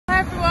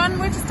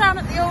everyone, we're just down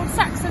at the old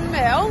Saxon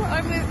Mill.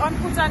 I'm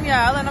called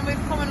Danielle and I'm with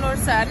Common Law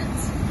Ascent.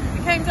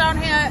 We came down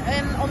here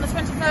on the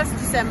 21st of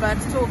December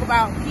to talk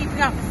about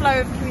keeping up the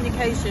flow of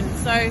communication.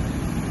 So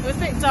it was a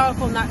bit dark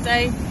on that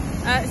day.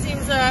 It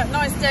seems a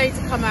nice day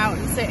to come out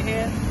and sit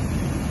here.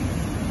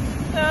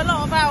 So a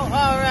lot about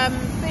our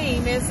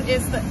theme is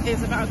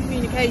about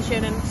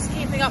communication and just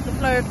keeping up the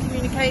flow of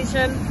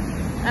communication.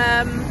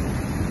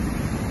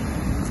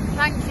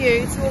 Thank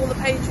you to all the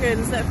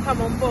patrons that have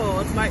come on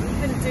board. Like, we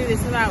couldn't do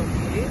this without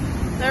you.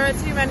 There are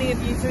too many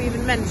of you to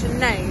even mention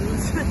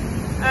names.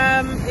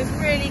 It's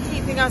really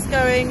keeping us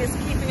going. It's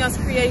keeping us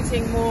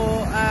creating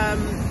more,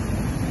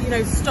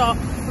 stock,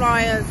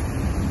 flyers,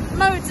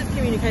 modes of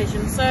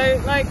communication.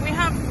 So, like, we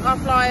have our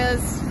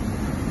flyers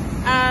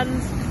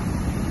and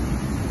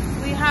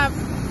we have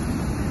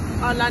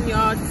our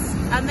lanyards,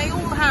 and they all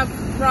have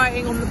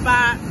writing on the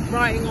back,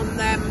 writing on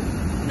them.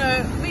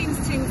 A means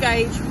to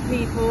engage with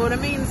people and a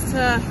means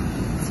to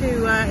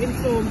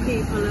inform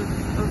people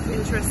of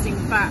interesting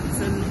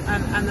facts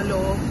and the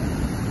law.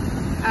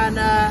 And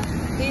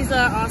these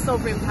are our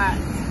sovereign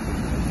packs,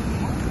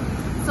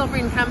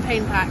 sovereign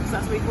campaign packs,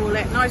 that's what we call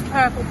it. Nice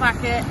purple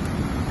packet.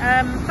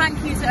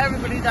 Thank you to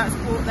everybody that's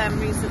bought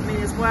them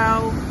recently as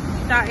well.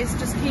 That is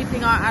just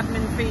keeping our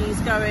admin fees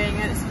going,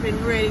 and it's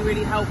been really,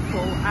 really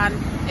helpful. And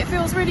it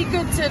feels really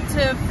good to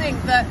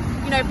think that,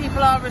 you know,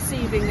 people are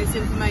receiving this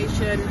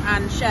information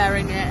and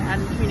sharing it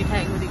and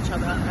communicating with each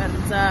other, and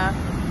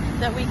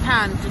that we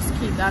can just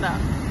keep that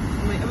up,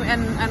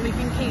 and we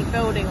can keep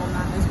building on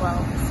that as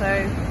well.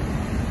 So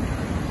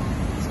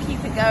just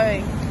keep it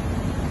going.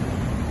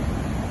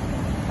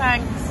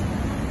 Thanks.